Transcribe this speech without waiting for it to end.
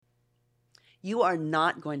You are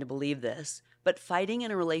not going to believe this, but fighting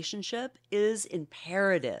in a relationship is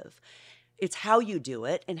imperative. It's how you do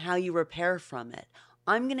it and how you repair from it.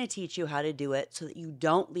 I'm going to teach you how to do it so that you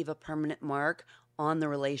don't leave a permanent mark on the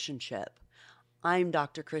relationship. I'm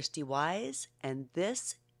Dr. Christy Wise, and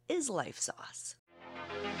this is Life Sauce.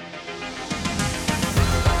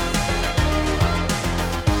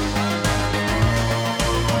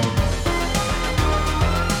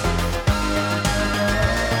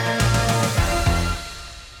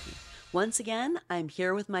 Once again, I'm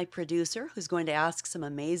here with my producer who's going to ask some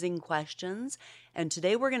amazing questions. And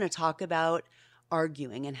today we're going to talk about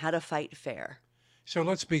arguing and how to fight fair. So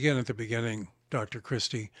let's begin at the beginning, Dr.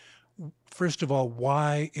 Christie. First of all,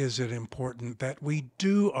 why is it important that we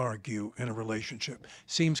do argue in a relationship?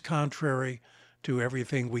 Seems contrary to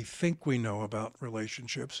everything we think we know about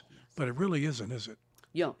relationships, but it really isn't, is it?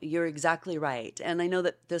 You're exactly right. And I know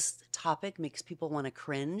that this topic makes people want to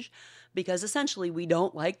cringe because essentially we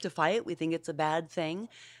don't like to fight. We think it's a bad thing,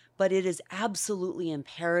 but it is absolutely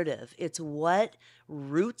imperative. It's what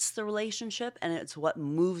roots the relationship and it's what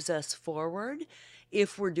moves us forward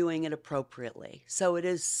if we're doing it appropriately. So it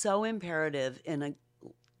is so imperative in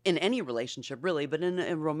any relationship really, but in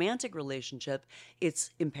a romantic relationship,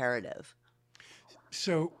 it's imperative.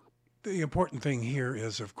 So the important thing here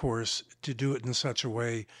is, of course, to do it in such a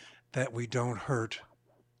way that we don't hurt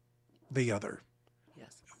the other.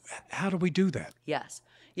 Yes. How do we do that? Yes.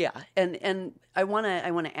 Yeah. And I want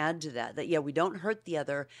to add to that yeah, we don't hurt the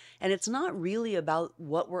other, and it's not really about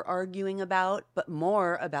what we're arguing about, but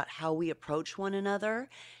more about how we approach one another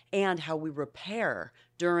and how we repair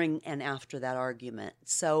during and after that argument.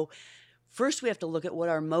 So first, we have to look at what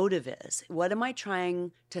our motive is. What am I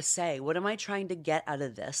trying to say? What am I trying to get out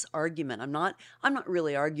of this argument? I'm not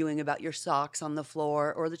really arguing about your socks on the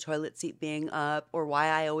floor or the toilet seat being up or why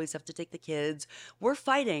I always have to take the kids. We're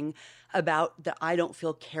fighting about that I don't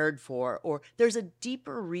feel cared for, or there's a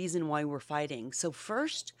deeper reason why we're fighting. So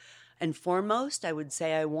first and foremost, I would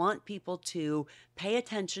say I want people to pay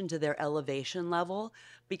attention to their elevation level,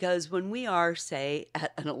 because when we are, say,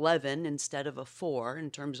 at an 11 instead of a 4 in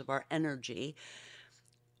terms of our energy,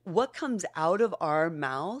 what comes out of our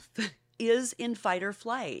mouth is in fight or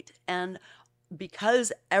flight. And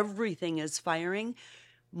because everything is firing,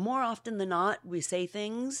 more often than not, we say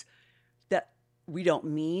things that we don't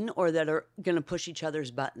mean or that are going to push each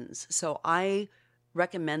other's buttons. So I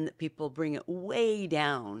recommend that people bring it way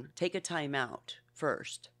down, take a time out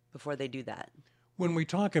first before they do that. When we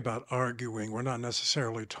talk about arguing, we're not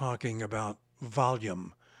necessarily talking about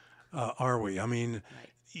volume, are we? I mean,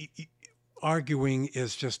 Right. arguing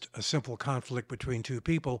is just a simple conflict between two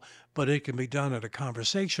people, but it can be done at a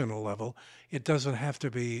conversational level. It doesn't have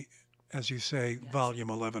to be, as you say, Yes.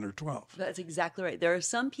 volume 11 or 12. That's exactly right. There are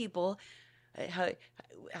some people, how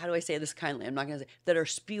do I say this kindly? I'm not going to say, that are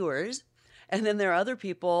spewers. And then there are other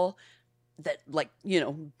people that,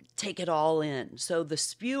 take it all in. So the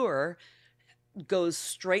spewer goes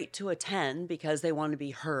straight to a 10 because they want to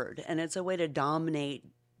be heard. And it's a way to dominate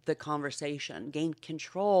the conversation, gain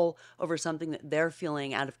control over something that they're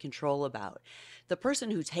feeling out of control about. The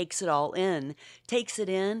person who takes it all in takes it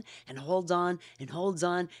in and holds on and holds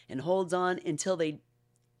on and holds on until they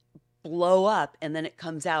blow up, and then it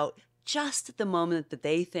comes out just at the moment that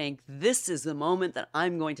they think this is the moment that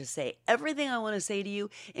I'm going to say everything I want to say to you,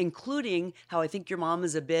 including how I think your mom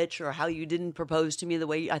is a bitch or how you didn't propose to me the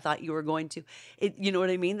way I thought you were going to. You know what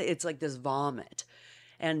I mean? It's like this vomit.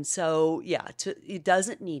 And so, yeah, it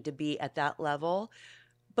doesn't need to be at that level,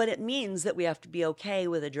 but it means that we have to be okay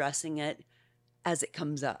with addressing it as it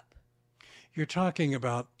comes up. You're talking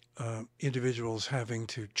about individuals having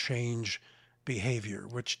to change behavior,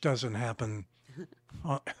 which doesn't happen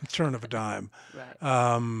on a turn of a dime.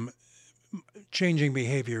 Right. Changing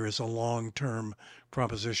behavior is a long-term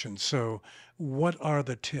proposition. So what are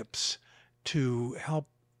the tips to help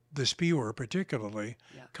the spewer particularly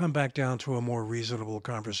Yeah. come back down to a more reasonable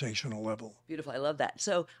conversational level? Beautiful. I love that.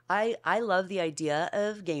 So I love the idea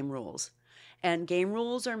of game rules. And game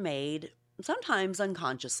rules are made sometimes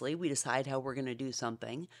unconsciously. We decide how we're going to do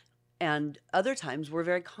something. And other times we're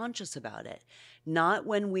very conscious about it. Not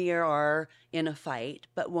when we are in a fight,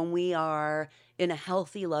 but when we are in a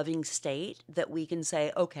healthy, loving state, that we can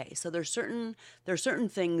say, okay, so there's certain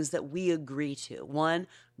things that we agree to. One,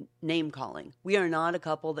 name calling. We are not a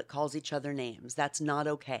couple that calls each other names. That's not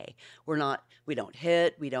okay. We don't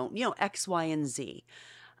hit, we don't, X, Y, and Z.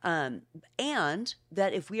 And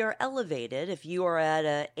that if we are elevated, if you are at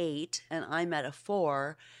a 8 and I'm at a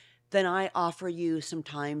 4, then I offer you some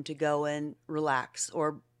time to go and relax,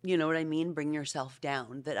 or, you know what I mean? Bring yourself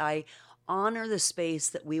down. That I honor the space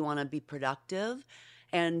that we want to be productive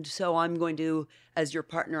And so I'm going to, as your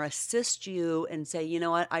partner, assist you and say, you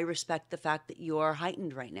know what, I respect the fact that you are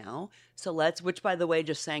heightened right now. So let's, which by the way,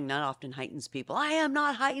 just saying that often heightens people. I am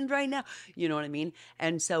not heightened right now. You know what I mean?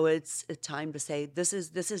 And so it's a time to say, this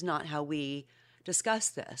is not how we discuss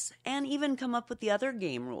this, and even come up with the other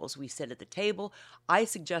game rules. We sit at the table. I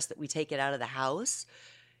suggest that we take it out of the house,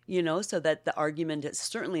 so that the argument is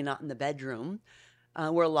certainly not in the bedroom,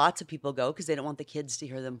 where lots of people go because they don't want the kids to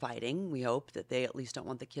hear them fighting. We hope that they at least don't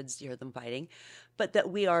want the kids to hear them fighting, but that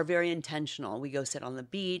we are very intentional. We go sit on the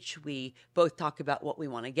beach. We both talk about what we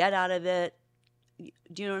want to get out of it.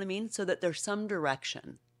 Do you know what I mean? So that there's some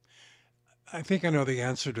direction. I think I know the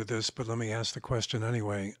answer to this, but let me ask the question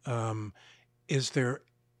anyway. Is there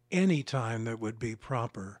any time that would be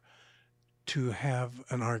proper to have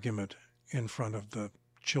an argument in front of the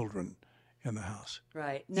children in the house?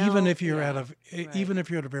 Right. Even No, if you're yeah. Right. even if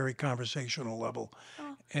you're at a very conversational level,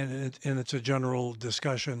 Oh, and it's a general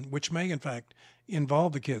discussion, which may in fact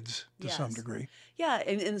involve the kids to some yes. degree. Yeah,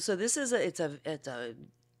 and so this is it's a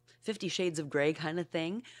 50 shades of gray kind of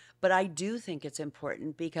thing, but I do think it's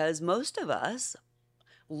important because most of us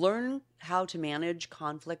learn how to manage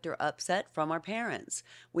conflict or upset from our parents.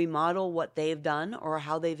 We model what they've done or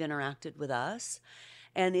how they've interacted with us.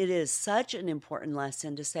 And it is such an important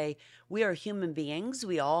lesson to say we are human beings.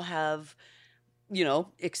 We all have,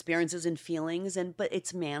 experiences and feelings, and but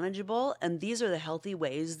it's manageable, and these are the healthy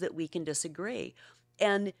ways that we can disagree.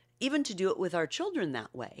 And even to do it with our children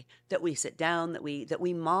that way, that we sit down, that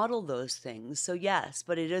we model those things. So yes,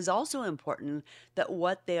 but it is also important that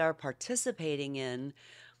what they are participating in,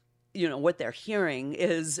 what they're hearing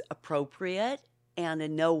is appropriate, and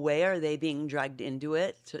in no way are they being dragged into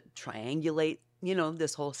it to triangulate,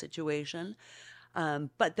 this whole situation.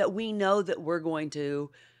 But that we know that we're going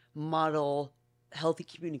to model healthy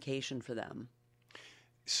communication for them.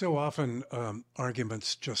 So often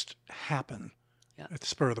arguments just happen Yeah. at the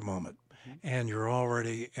spur of the moment, Mhm. and you're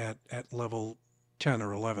already at level 10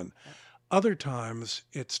 or 11. Yep. Other times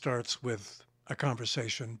it starts with a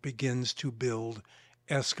conversation, begins to build,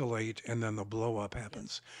 escalate, and then the blow up Yep.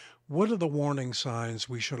 happens. What are the warning signs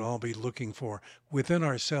we should all be looking for within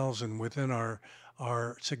ourselves and within our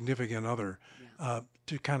significant other, Yeah.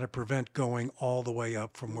 to kind of prevent going all the way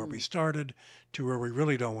up from where we Mm. started to where we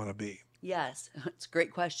really don't want to be? Yes, it's a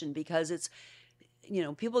great question because it's,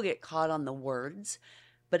 people get caught on the words,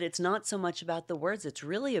 but it's not so much about the words. It's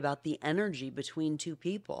really about the energy between two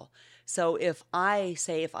people. So if I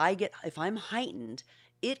say, if I'm heightened,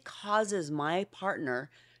 it causes my partner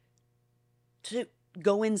to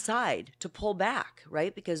go inside, to pull back,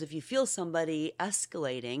 right? Because if you feel somebody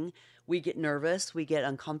escalating, we get nervous, we get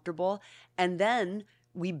uncomfortable, and then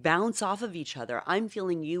we bounce off of each other. I'm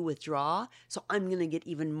feeling you withdraw, so I'm going to get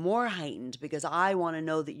even more heightened because I want to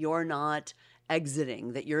know that you're not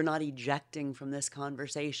exiting, that you're not ejecting from this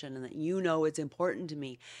conversation, and that it's important to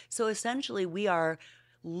me. So essentially, we are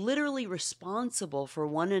literally responsible for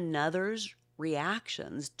one another's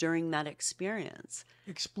reactions during that experience.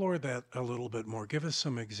 Explore that a little bit more. Give us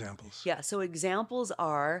some examples. Yeah, so examples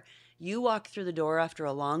are you walk through the door after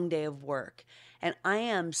a long day of work, and I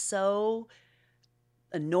am so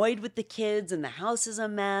annoyed with the kids, and the house is a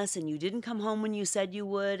mess, and you didn't come home when you said you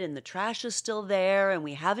would, and the trash is still there, and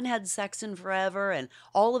we haven't had sex in forever, and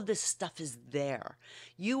all of this stuff is there.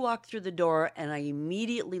 You walk through the door, and I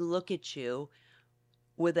immediately look at you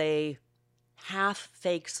with a half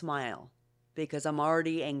fake smile because I'm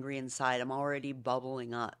already angry inside, I'm already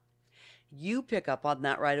bubbling up. You pick up on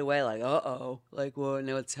that right away, like, uh-oh, like, whoa,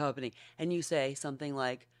 no, what's happening? And you say something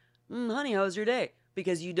like, honey, how was your day?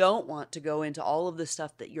 Because you don't want to go into all of the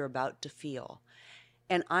stuff that you're about to feel.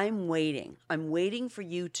 And I'm waiting. I'm waiting for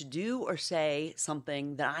you to do or say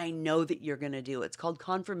something that I know that you're going to do. It's called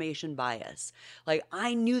confirmation bias. Like,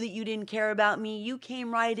 I knew that you didn't care about me. You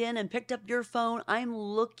came right in and picked up your phone. I'm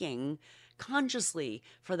looking consciously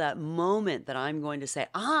for that moment that I'm going to say,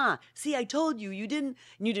 see, I told you, you didn't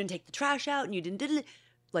take the trash out, and you didn't,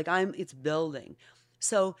 like, it's building.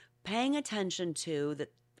 So paying attention to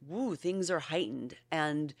that, woo, things are heightened,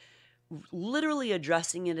 and literally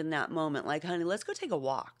addressing it in that moment, like, honey, let's go take a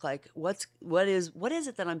walk. Like, what is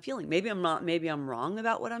it that I'm feeling? Maybe I'm wrong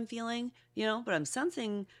about what I'm feeling, but I'm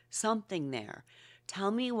sensing something there. Tell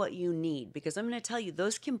me what you need, because I'm going to tell you,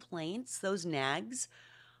 those complaints, those nags,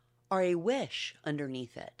 are a wish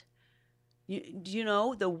underneath it.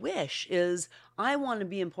 The wish is, I want to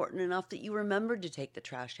be important enough that you remembered to take the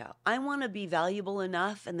trash out. I want to be valuable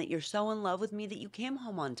enough and that you're so in love with me that you came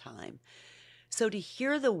home on time. So to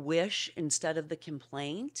hear the wish instead of the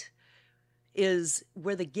complaint is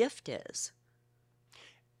where the gift is.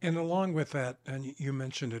 And along with that, and you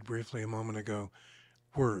mentioned it briefly a moment ago,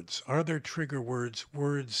 words. Are there trigger words,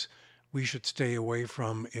 words we should stay away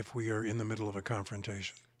from if we are in the middle of a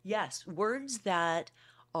confrontation? Yes, words that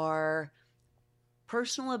are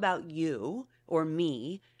personal about you or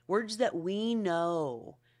me, words that we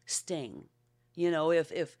know sting.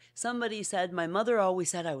 If somebody said, my mother always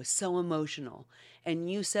said I was so emotional, and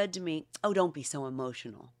you said to me, oh, don't be so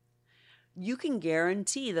emotional, you can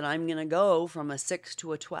guarantee that I'm going to go from a 6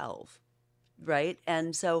 to a 12, right?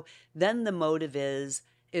 And so then the motive is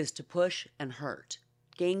to push and hurt,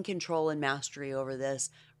 gain control and mastery over this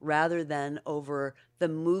rather than over the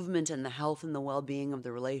movement and the health and the well-being of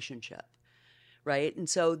the relationship, right? And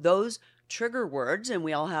so those trigger words, and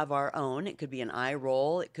we all have our own. It could be an eye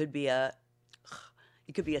roll, it could be a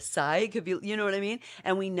sigh, it could be, you know what I mean?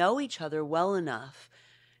 And we know each other well enough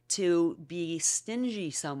to be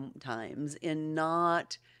stingy sometimes in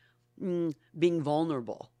not being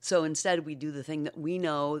vulnerable. So instead, we do the thing that we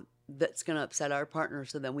know that's going to upset our partner,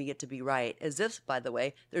 so then we get to be right. As if, by the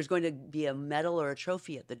way, there's going to be a medal or a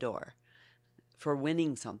trophy at the door for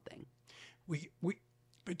winning something. We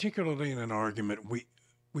particularly in an argument,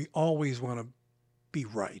 we always want to be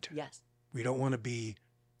right. Yes. We don't want to be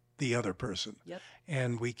the other person. Yep.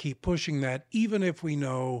 And we keep pushing that even if we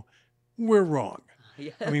know we're wrong.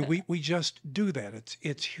 Yeah. I mean, we just do that.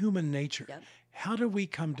 It's human nature. Yep. How do we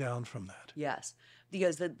come down from that? Yes.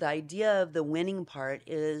 Because the idea of the winning part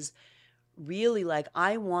is really like,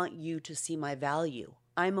 I want you to see my value.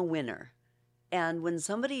 I'm a winner. And when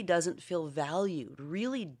somebody doesn't feel valued,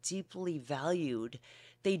 really deeply valued,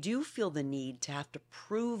 they do feel the need to have to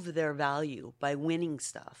prove their value by winning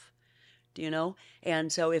stuff. Do you know? And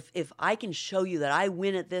so if I can show you that I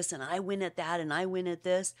win at this and I win at that and I win at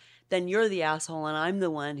this, then you're the asshole and I'm the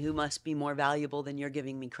one who must be more valuable than you're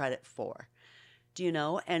giving me credit for. Do you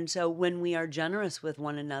know? And so when we are generous with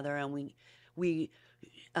one another and we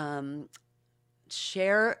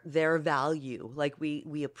share their value, like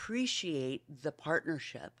we appreciate the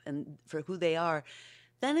partnership and for who they are,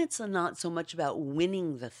 then it's not so much about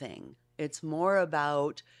winning the thing. It's more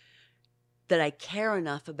about that I care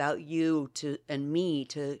enough about you and me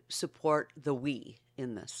to support the we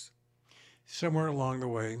in this. Somewhere along the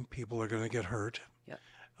way, people are going to get hurt. Yep.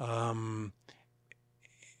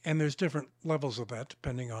 And there's different levels of that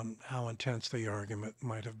depending on how intense the argument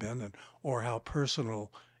might have been or how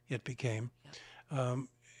personal it became. Yep.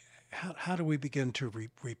 How do we begin to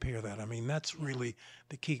repair that? I mean, that's really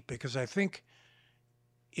the key, because I think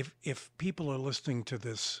if people are listening to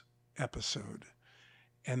this episode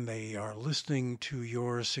and they are listening to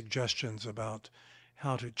your suggestions about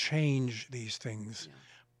how to change these things,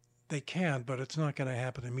 they can, but it's not going to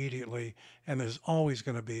happen immediately. And there's always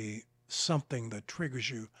going to be something that triggers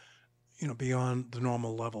you, beyond the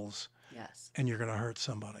normal levels. Yes. And you're going to hurt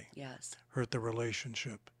somebody. Yes. Hurt the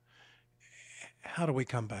relationship. How do we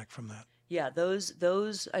come back from that? Yeah,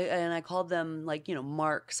 and I called them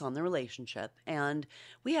marks on the relationship. And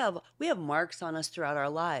we have marks on us throughout our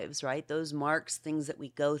lives, right? Those marks, things that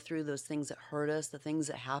we go through, those things that hurt us, the things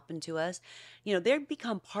that happen to us, they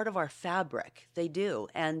become part of our fabric. They do.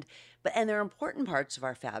 And they're important parts of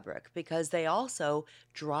our fabric because they also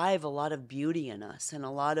drive a lot of beauty in us and a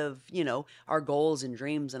lot of, our goals and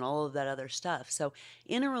dreams and all of that other stuff. So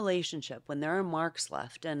in a relationship, when there are marks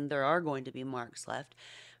left, and there are going to be marks left,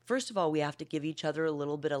 first of all, we have to give each other a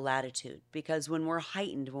little bit of latitude, because when we're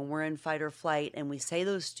heightened, when we're in fight or flight and we say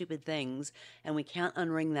those stupid things and we can't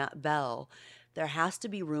unring that bell, there has to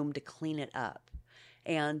be room to clean it up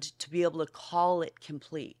and to be able to call it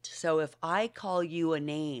complete. So if I call you a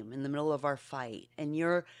name in the middle of our fight and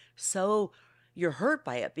you're hurt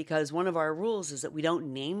by it because one of our rules is that we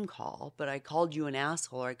don't name call, but I called you an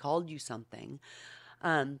asshole or I called you something,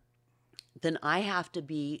 then I have to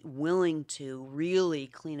be willing to really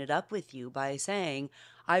clean it up with you by saying,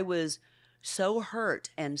 I was so hurt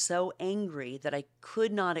and so angry that I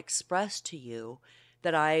could not express to you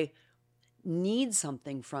that I need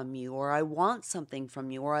something from you, or I want something from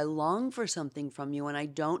you, or I long for something from you, and I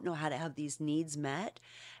don't know how to have these needs met.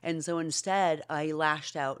 And so instead, I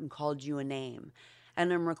lashed out and called you a name.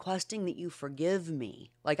 And I'm requesting that you forgive me.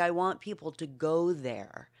 Like, I want people to go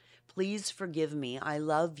there. Please forgive me. I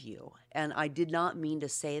love you. And I did not mean to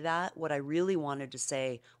say that. What I really wanted to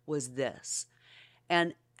say was this.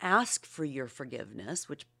 And ask for your forgiveness,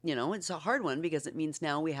 which, it's a hard one because it means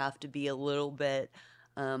now we have to be a little bit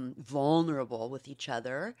vulnerable with each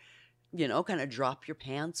other, kind of drop your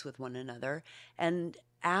pants with one another and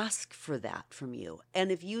ask for that from you.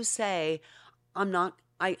 And if you say,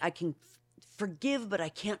 I can forgive, but I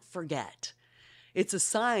can't forget, it's a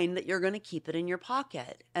sign that you're going to keep it in your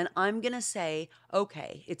pocket. And I'm going to say,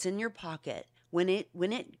 okay, it's in your pocket. when it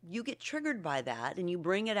you get triggered by that and you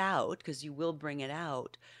bring it out, because you will bring it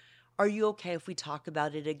out, are you okay if we talk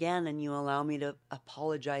about it again and you allow me to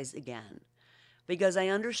apologize again? Because I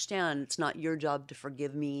understand it's not your job to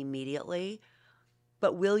forgive me immediately,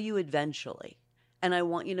 but will you eventually? And I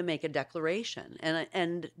want you to make a declaration.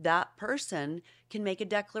 And that person can make a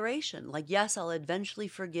declaration like, yes, I'll eventually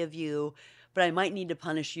forgive you, but I might need to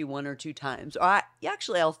punish you one or two times. Or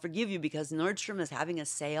actually, I'll forgive you because Nordstrom is having a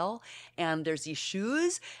sale and there's these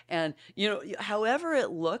shoes. And, however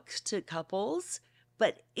it looks to couples,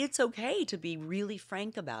 but it's okay to be really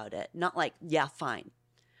frank about it. Not like, yeah, fine.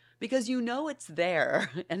 Because it's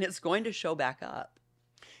there and it's going to show back up.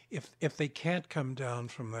 If they can't come down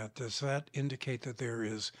from that, does that indicate that there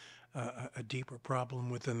is a deeper problem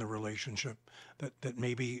within the relationship, that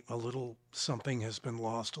maybe a little something has been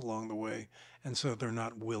lost along the way, and so they're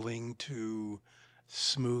not willing to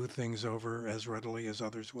smooth things over as readily as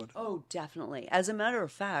others would? Oh, definitely. As a matter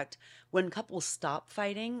of fact, when couples stop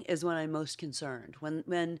fighting is when I'm most concerned.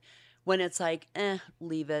 When it's like,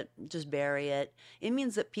 leave it, just bury it. It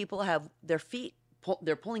means that people have their feet,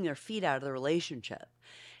 they're pulling their feet out of the relationship.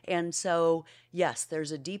 And so, yes,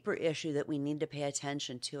 there's a deeper issue that we need to pay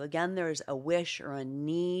attention to. Again, there's a wish or a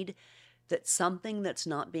need that something that's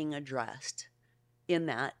not being addressed in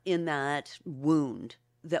that wound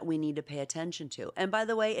that we need to pay attention to. And by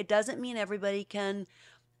the way, it doesn't mean everybody can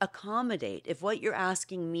accommodate. If what you're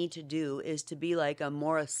asking me to do is to be like a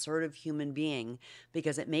more assertive human being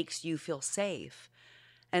because it makes you feel safe,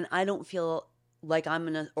 and I don't feel like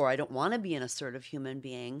or I don't want to be an assertive human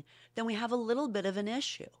being, then we have a little bit of an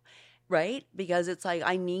issue, right? Because it's like,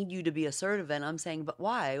 I need you to be assertive. And I'm saying, but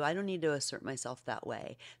why? I don't need to assert myself that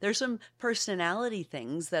way. There's some personality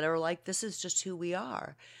things that are like, this is just who we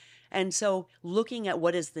are. And so looking at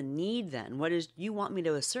what is the need then, you want me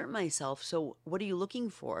to assert myself. So what are you looking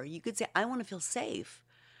for? You could say, I want to feel safe.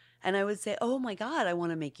 And I would say, oh my God, I want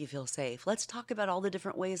to make you feel safe. Let's talk about all the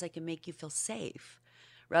different ways I can make you feel safe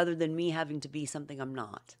rather than me having to be something I'm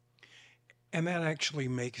not. And that actually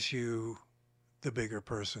makes you the bigger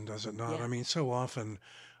person, does it not? Yeah. I mean, so often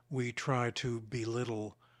we try to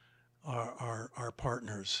belittle our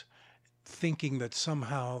partners, thinking that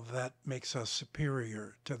somehow that makes us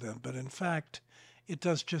superior to them. But in fact, it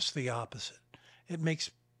does just the opposite. It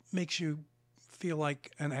makes you feel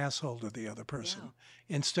like an asshole to the other person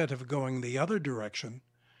instead of going the other direction,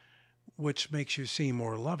 which makes you seem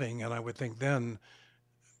more loving. And I would think then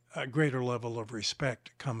a greater level of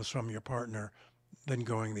respect comes from your partner than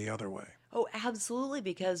going the other way. Oh, absolutely.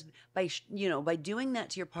 Because by doing that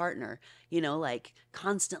to your partner, like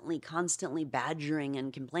constantly badgering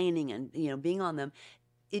and complaining and, being on them,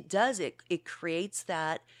 it creates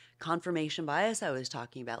that confirmation bias I was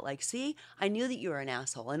talking about. Like, see, I knew that you were an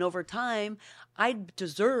asshole. And over time, I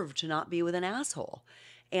deserve to not be with an asshole.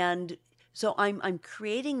 And so I'm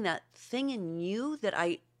creating that thing in you that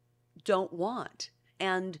I don't want.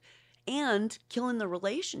 And killing the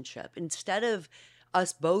relationship instead of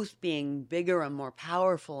us both being bigger and more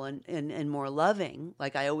powerful and more loving,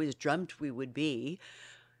 like I always dreamt we would be.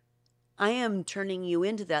 I am turning you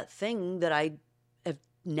into that thing that I have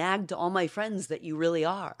nagged to all my friends that you really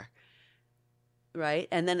are. Right.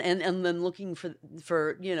 And then looking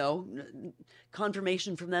for,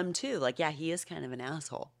 confirmation from them too. Like, yeah, he is kind of an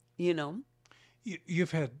asshole,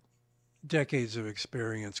 You've had decades of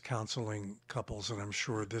experience counseling couples, and I'm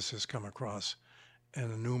sure this has come across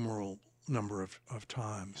an innumerable number of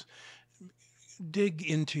times. Dig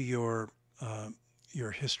into your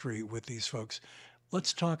history with these folks.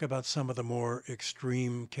 Let's talk about some of the more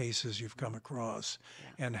extreme cases you've come across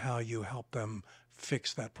and how you help them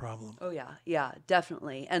fix that problem. Oh yeah,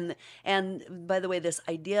 definitely. And by the way, this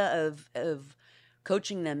idea of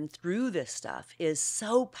coaching them through this stuff is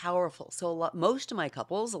so powerful. So a lot of my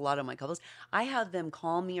couples, I have them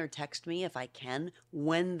call me or text me if I can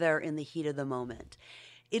when they're in the heat of the moment.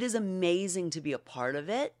 It is amazing to be a part of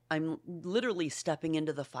it. I'm literally stepping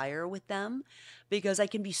into the fire with them because I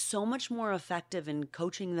can be so much more effective in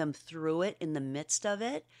coaching them through it in the midst of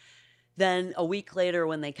it than a week later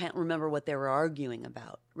when they can't remember what they were arguing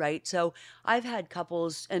about, right? So I've had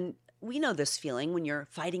couples, and we know this feeling when you're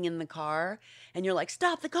fighting in the car and you're like,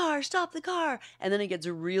 stop the car, stop the car. And then it gets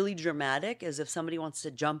really dramatic as if somebody wants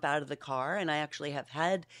to jump out of the car. And I actually have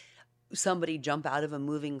had somebody jump out of a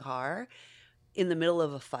moving car in the middle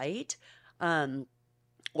of a fight,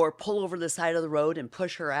 or pull over the side of the road and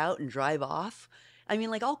push her out and drive off. I mean,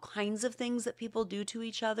 like all kinds of things that people do to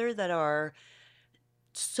each other that are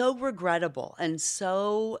so regrettable and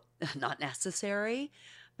so not necessary,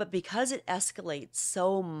 but because it escalates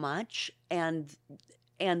so much and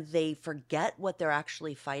they forget what they're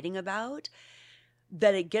actually fighting about,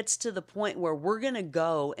 that it gets to the point where we're going to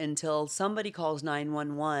go until somebody calls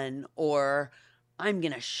 911, or I'm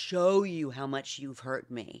going to show you how much you've hurt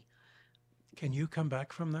me. Can you come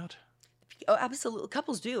back from that? Oh, absolutely.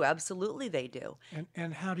 Couples do. Absolutely, they do.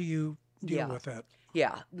 And how do you deal Yeah. with that?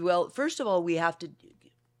 Yeah. Well, first of all, we have to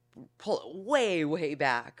pull it way, way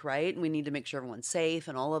back, right? We need to make sure everyone's safe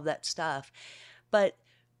and all of that stuff. But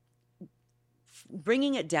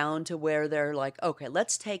bringing it down to where they're like, okay,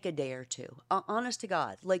 let's take a day or two. Honest to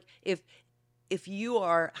God, like if you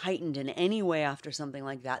are heightened in any way after something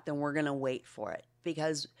like that, then we're going to wait for it,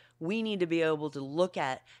 because we need to be able to look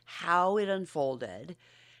at how it unfolded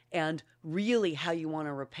and really how you want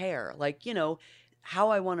to repair. Like, how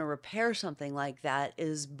I want to repair something like that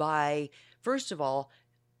is by, first of all,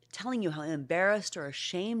 telling you how embarrassed or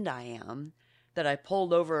ashamed I am that I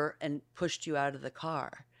pulled over and pushed you out of the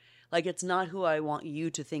car. Like, it's not who I want you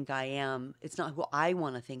to think I am. It's not who I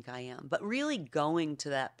want to think I am. But really going to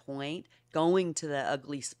that point, going to the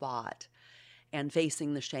ugly spot and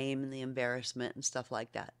facing the shame and the embarrassment and stuff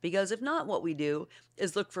like that. Because if not, what we do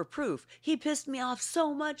is look for proof. He pissed me off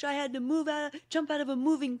so much I had to jump out of a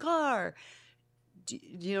moving car. Do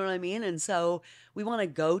you know what I mean? And so we want to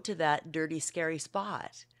go to that dirty, scary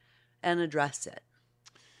spot and address it.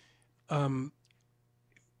 Um,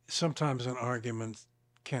 Sometimes an argument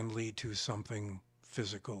can lead to something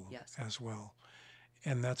physical Yes. as well.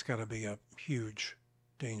 And that's got to be a huge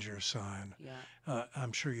danger sign. Yeah.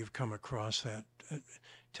 I'm sure you've come across that.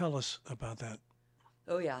 Tell us about that.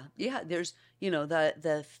 Oh yeah. Yeah. There's,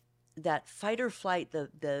 that fight or flight,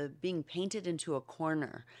 the being painted into a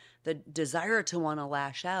corner, the desire to want to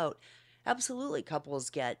lash out. Absolutely, couples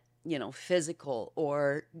get, physical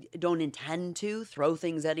or don't intend to throw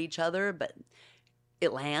things at each other, but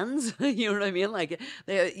it lands. You know what I mean? Like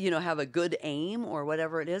they, have a good aim or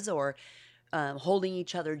whatever it is, or holding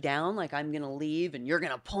each other down, like I'm going to leave and you're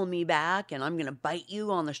going to pull me back and I'm going to bite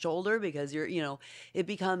you on the shoulder because it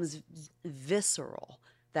becomes visceral,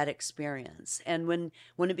 that experience. And when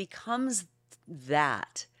it becomes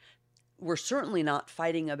that, we're certainly not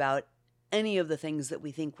fighting about any of the things that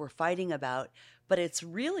we think we're fighting about, but it's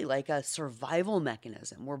really like a survival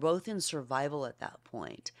mechanism. We're both in survival at that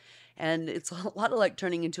point. And it's a lot of like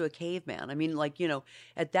turning into a caveman. I mean, like,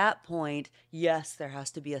 at that point, yes, there has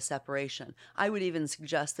to be a separation. I would even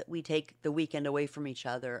suggest that we take the weekend away from each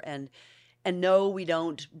other, and no, we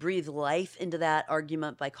don't breathe life into that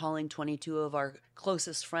argument by calling 22 of our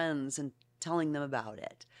closest friends and telling them about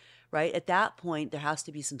it, right? At that point, there has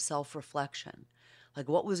to be some self-reflection. Like,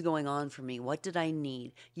 what was going on for me? What did I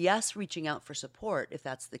need? Yes, reaching out for support if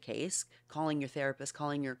that's the case, calling your therapist,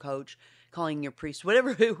 calling your coach, calling your priest,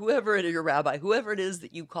 whatever, whoever it is, your rabbi, whoever it is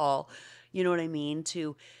that you call, you know what I mean,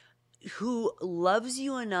 to who loves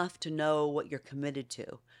you enough to know what you're committed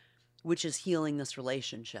to, which is healing this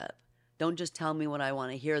relationship. Don't just tell me what I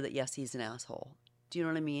want to hear, that yes, he's an asshole. Do you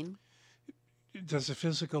know what I mean? Does a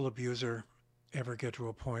physical abuser ever get to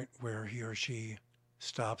a point where he or she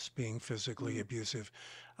stops being physically Mm, abusive?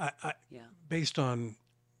 yeah. Based on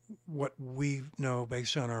what we know,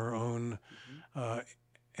 based on our own Hmm. uh,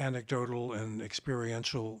 anecdotal and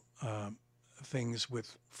experiential things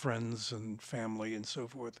with friends and family and so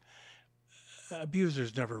forth,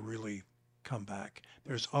 abusers never really come back.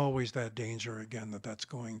 There's Yes. always that danger again that that's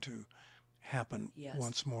going to happen Yes.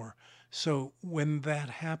 once more. So when that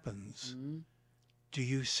happens, Hmm. do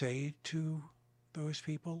you say to those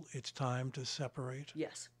people, it's time to separate?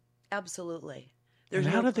 Yes. Absolutely. And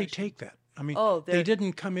There's how no did they question. take that? I mean, Oh, they they're,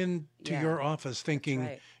 didn't come in to yeah, your office that's thinking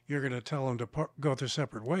right. you're going to tell them to go their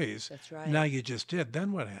separate ways. That's Now right. you just did.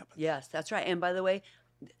 Then what happens? Yes, that's right. And by the way,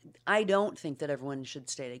 I don't think that everyone should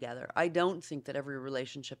stay together. I don't think that every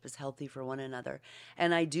relationship is healthy for one another.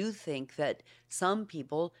 And I do think that some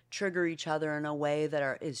people trigger each other in a way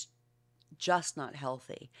that is just not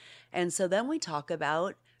healthy. And so then we talk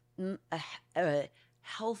about a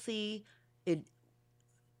healthy it,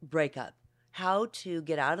 breakup, how to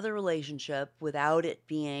get out of the relationship without it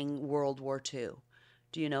being World War II.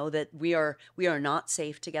 Do you know that we are not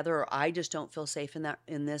safe together, or I just don't feel safe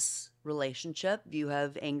in this relationship? You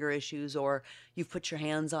have anger issues, or you've put your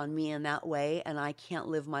hands on me in that way, and I can't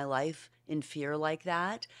live my life in fear like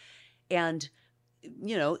that. And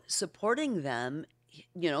supporting them,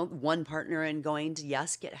 one partner, and going to,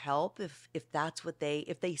 yes, get help if that's what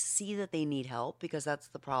if they see that they need help, because that's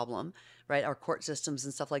the problem, right? Our court systems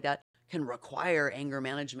and stuff like that can require anger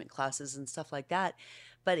management classes and stuff like that.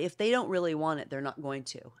 But if they don't really want it, they're not going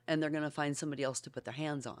to, and they're going to find somebody else to put their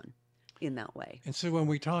hands on in that way. And so when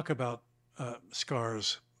we talk about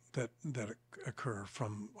scars that occur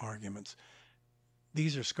from arguments,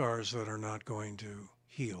 these are scars that are not going to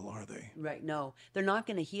heal, are they? Right. No, they're not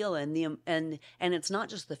going to heal. And it's not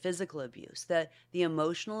just the physical abuse, that the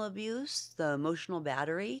emotional abuse, the emotional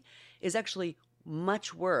battery is actually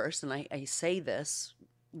much worse. And I say this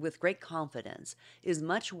with great confidence, is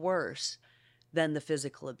much worse than the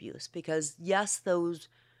physical abuse, because yes, those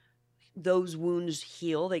wounds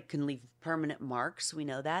heal. They can leave permanent marks. We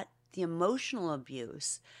know that. The emotional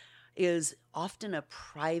abuse is often a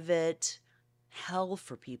private hell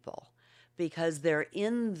for people, because they're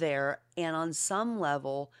in there and on some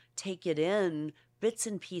level take it in bits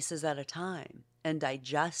and pieces at a time and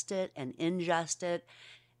digest it and ingest it.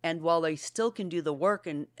 And while they still can do the work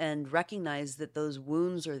and recognize that those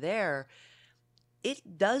wounds are there,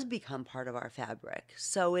 it does become part of our fabric.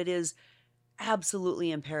 So it is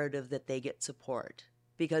absolutely imperative that they get support,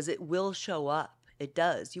 because it will show up. It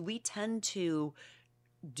does. We tend to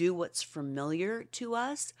do what's familiar to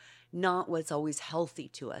us, not what's always healthy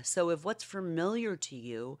to us. So if what's familiar to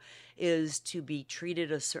you is to be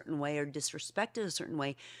treated a certain way or disrespected a certain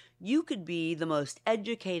way, you could be the most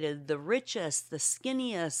educated, the richest, the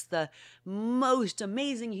skinniest, the most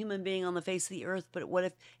amazing human being on the face of the earth. But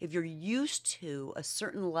what if you're used to a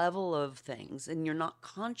certain level of things and you're not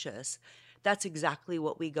conscious, that's exactly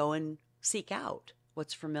what we go and seek out,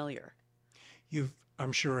 what's familiar. You've,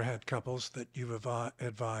 I'm sure, had couples that you've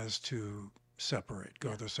advised to separate,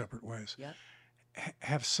 go Yeah. their separate ways. Yep.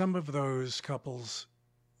 Have some of those couples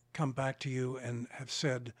come back to you and have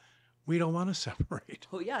said, "We don't want to separate"?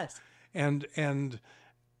 Oh, yes. And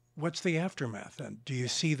what's the aftermath then? Do you Yeah.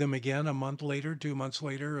 see them again a month later, 2 months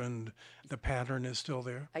later, and the pattern is still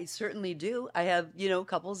there? I certainly do. I have,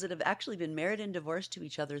 couples that have actually been married and divorced to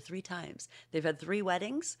each other 3 times. They've had 3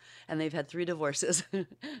 weddings and they've had 3 divorces.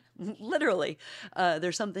 Literally.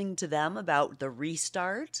 There's something to them about the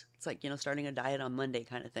restart. It's like, starting a diet on Monday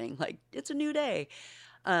kind of thing. Like, it's a new day.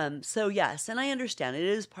 So yes, and I understand it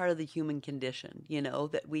is part of the human condition,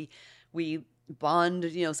 that we bond,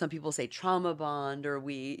 some people say trauma bond, or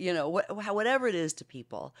we, whatever it is to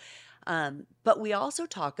people. But we also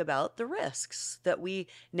talk about the risks that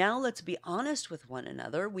now let's be honest with one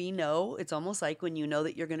another. We know it's almost like when you know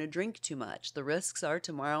that you're going to drink too much. The risks are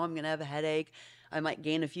tomorrow I'm going to have a headache. I might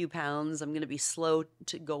gain a few pounds. I'm going to be slow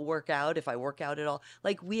to go work out if I work out at all.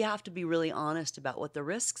 Like, we have to be really honest about what the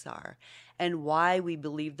risks are and why we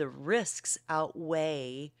believe the risks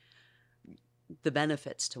outweigh the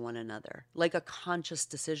benefits to one another, like a conscious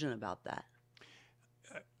decision about that.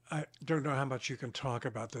 I don't know how much you can talk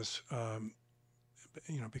about this,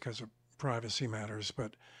 because of privacy matters,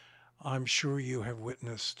 but I'm sure you have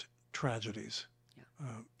witnessed tragedies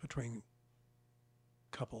Yeah. between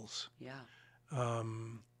couples. Yeah.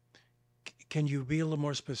 Um, can you be a little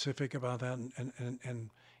more specific about that and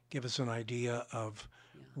give us an idea of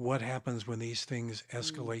Yeah. what happens when these things Mm.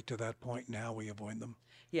 escalate to that point and how we avoid them?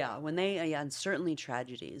 Yeah. And certainly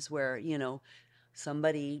tragedies where,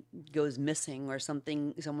 somebody goes missing or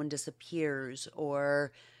someone disappears,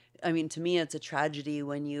 or, I mean, to me, it's a tragedy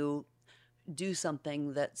when you do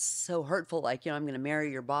something that's so hurtful, like, I'm going to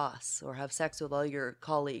marry your boss or have sex with all your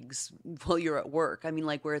colleagues while you're at work. I mean,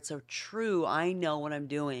 like, where it's so true, I know what I'm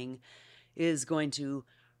doing is going to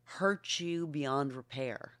hurt you beyond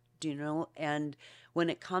repair. Do you know? And when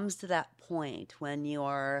it comes to that point, when you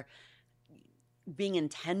are being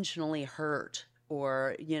intentionally hurt,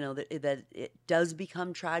 or, that it does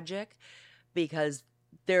become tragic, because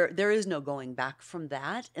there is no going back from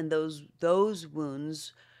that, and those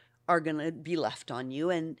wounds are going to be left on you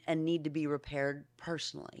and need to be repaired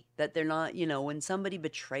personally. That they're not, when somebody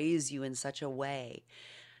betrays you in such a way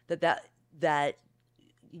that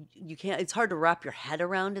you can't, it's hard to wrap your head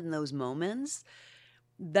around in those moments,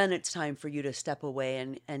 then it's time for you to step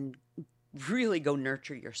away and really go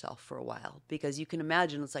nurture yourself for a while, because you can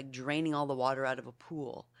imagine it's like draining all the water out of a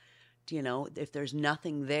pool. If there's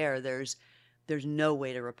nothing there, there's no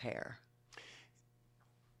way to repair.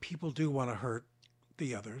 People do want to hurt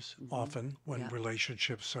the others often when Yeah.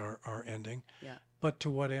 relationships are ending, Yeah. but to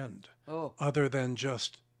what end? Oh, Other than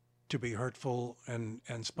just to be hurtful and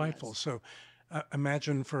spiteful. yes. So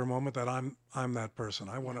imagine for a moment that I'm that person.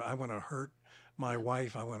 I want to hurt my Yeah.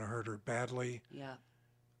 wife. I want to hurt her badly, Yeah.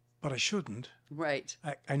 but I shouldn't. Right.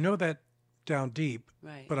 I know that down deep,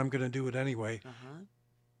 Right. but I'm going to do it anyway. Uh-huh.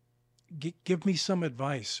 Give me some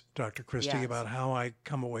advice, Dr. Christie, Yes. about how I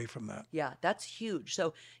come away from that. Yeah, that's huge.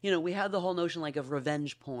 So, we have the whole notion like of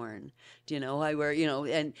revenge porn, where,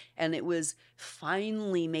 and it was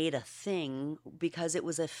finally made a thing because it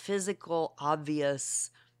was a physical,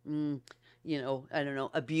 obvious, I don't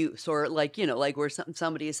know, abuse, or like, like where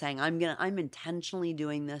somebody is saying, I'm intentionally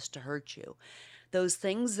doing this to hurt you. Those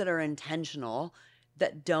things that are intentional,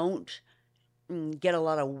 that don't get a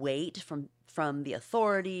lot of weight from the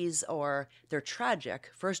authorities, or they're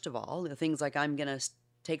tragic. First of all, the things like I'm going to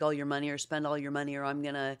take all your money or spend all your money, or I'm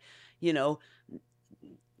going to, you know,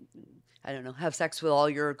 I don't know, have sex with all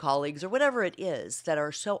your colleagues or whatever it is that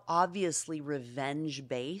are so obviously revenge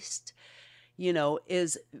based,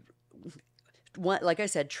 is one, like I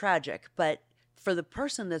said, tragic. But for the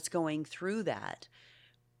person that's going through that,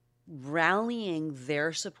 rallying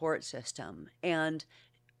their support system and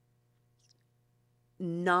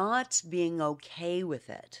not being okay with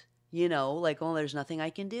it, like, oh, there's nothing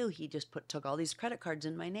I can do. He just took all these credit cards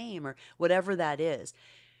in my name, or whatever that is.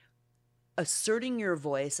 Asserting your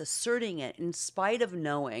voice, asserting it in spite of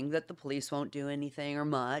knowing that the police won't do anything or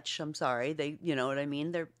much. I'm sorry, they, you know what I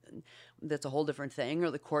mean? That's a whole different thing, or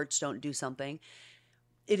the courts don't do something.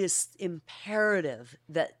 It is imperative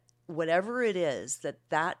that whatever it is that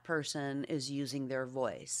that person is using their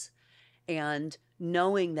voice, and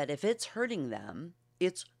knowing that if it's hurting them,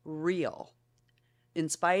 it's real, in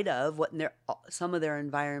spite of what some of their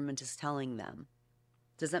environment is telling them.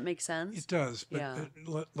 Does that make sense? It does, but Yeah.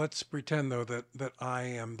 let's pretend though that I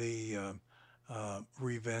am the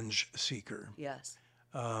revenge seeker, Yes.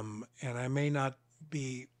 and I may not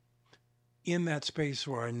be in that space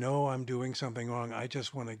where I know I'm doing something wrong. I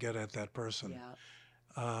just want to get at that person.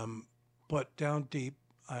 Yeah. But down deep,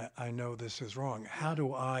 I know this is wrong. How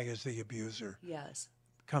do I, as the abuser, Yes.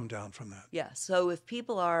 come down from that? Yeah. So if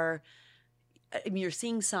people are, I mean, you're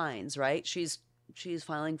seeing signs, right? She's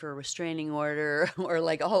filing for a restraining order, or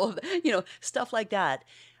like all of the, stuff like that.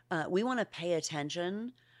 We want to pay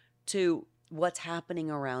attention to what's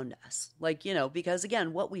happening around us. Like, because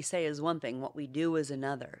again, what we say is one thing, what we do is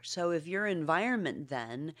another. So if your environment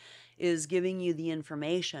then is giving you the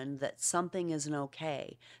information that something isn't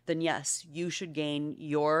okay, then yes, you should gain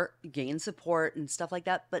support and stuff like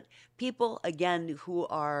that. But people, again, who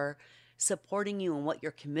are supporting you and what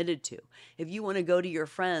you're committed to. If you want to go to your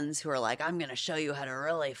friends who are like, I'm going to show you how to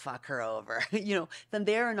really fuck her over, then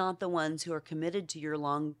they are not the ones who are committed to your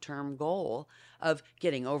long-term goal of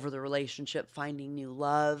getting over the relationship, finding new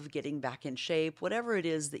love, getting back in shape, whatever it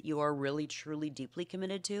is that you are really, truly, deeply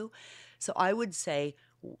committed to. So I would say,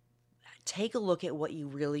 take a look at what you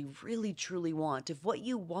really, really, truly want. If what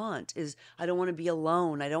you want is, I don't want to be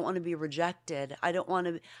alone, I don't want to be rejected, I don't want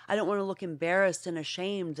to look embarrassed and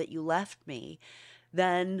ashamed that you left me,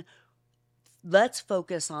 then let's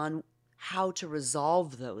focus on how to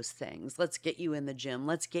resolve those things. Let's get you in the gym.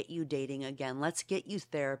 Let's get you dating again. Let's get you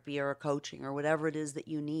therapy or coaching or whatever it is that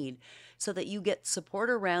you need, so that you get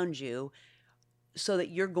support around you, so that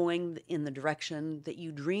you're going in the direction that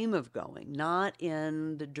you dream of going, not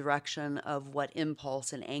in the direction of what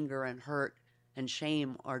impulse and anger and hurt and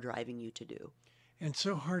shame are driving you to do. And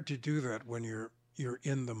so hard to do that when you're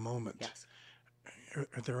in the moment. Yes.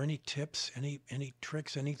 Are there any tips, any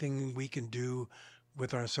tricks, anything we can do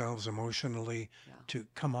with ourselves emotionally to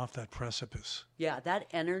come off that precipice? Yeah, that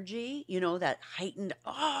energy, that heightened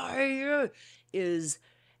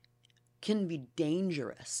can be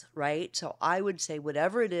dangerous, right? So I would say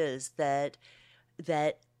whatever it is that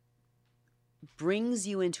brings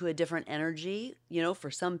you into a different energy,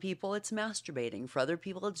 for some people it's masturbating, for other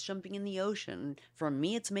people it's jumping in the ocean, for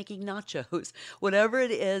me it's making nachos, whatever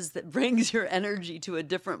it is that brings your energy to a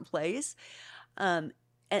different place,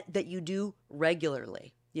 that you do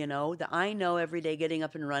regularly. The I know every day getting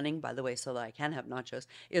up and running, by the way, so that I can have nachos,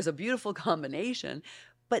 is a beautiful combination.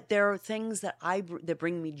 But there are things that that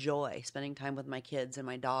bring me joy, spending time with my kids and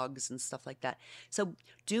my dogs and stuff like that. So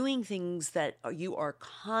doing things that you are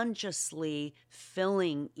consciously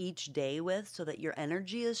filling each day with, so that your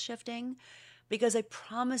energy is shifting. Because I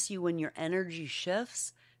promise you, when your energy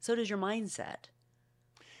shifts, so does your mindset.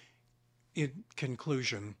 In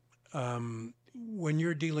conclusion, when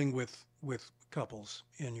you're dealing with couples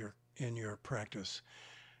in your practice,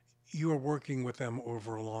 you are working with them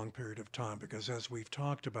over a long period of time, because as we've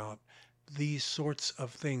talked about, these sorts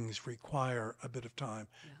of things require a bit of time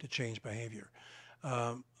to change behavior.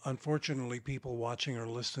 Unfortunately, people watching or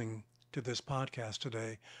listening to this podcast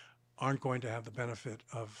today aren't going to have the benefit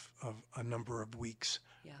of a number of weeks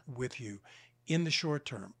with you. In the short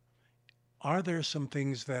term, are there some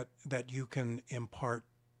things that you can impart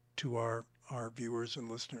to our viewers and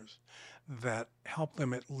listeners that help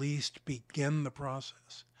them at least begin the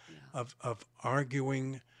process of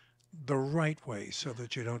arguing the right way, so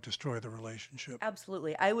that you don't destroy the relationship?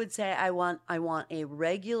 Absolutely. I would say I want a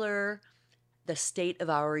regular, the state of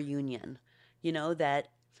our union. That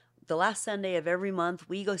the last Sunday of every month,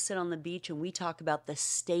 we go sit on the beach and we talk about the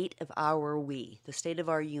state of the state of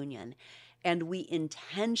our union. and we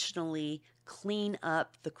intentionally clean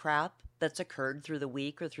up the crap that's occurred through the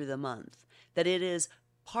week or through the month. That it is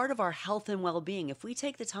part of our health and well-being. If we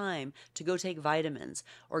take the time to go take vitamins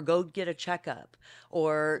or go get a checkup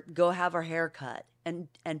or go have our hair cut and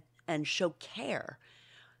show care,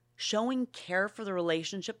 showing care for the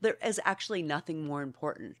relationship, there is actually nothing more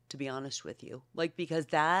important, to be honest with you. Like, because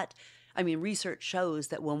that, I mean, research shows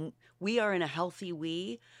that when we are in a healthy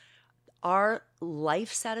we, our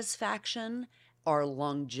life satisfaction, our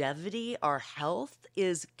longevity, our health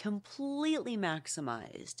is completely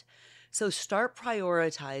maximized. So start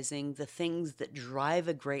prioritizing the things that drive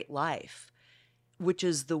a great life, which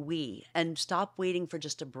is the we, and stop waiting for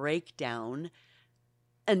just a breakdown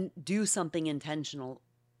and do something intentional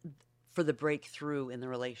for the breakthrough in the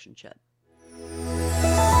relationship.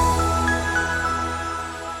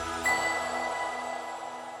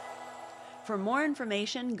 For more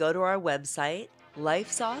information, go to our website,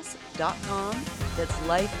 lifesauce.com. That's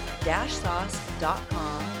life-sauce.com.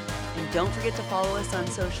 And don't forget to follow us on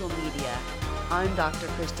social media. I'm Dr.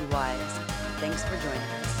 Christy Wise. Thanks for joining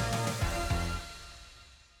us.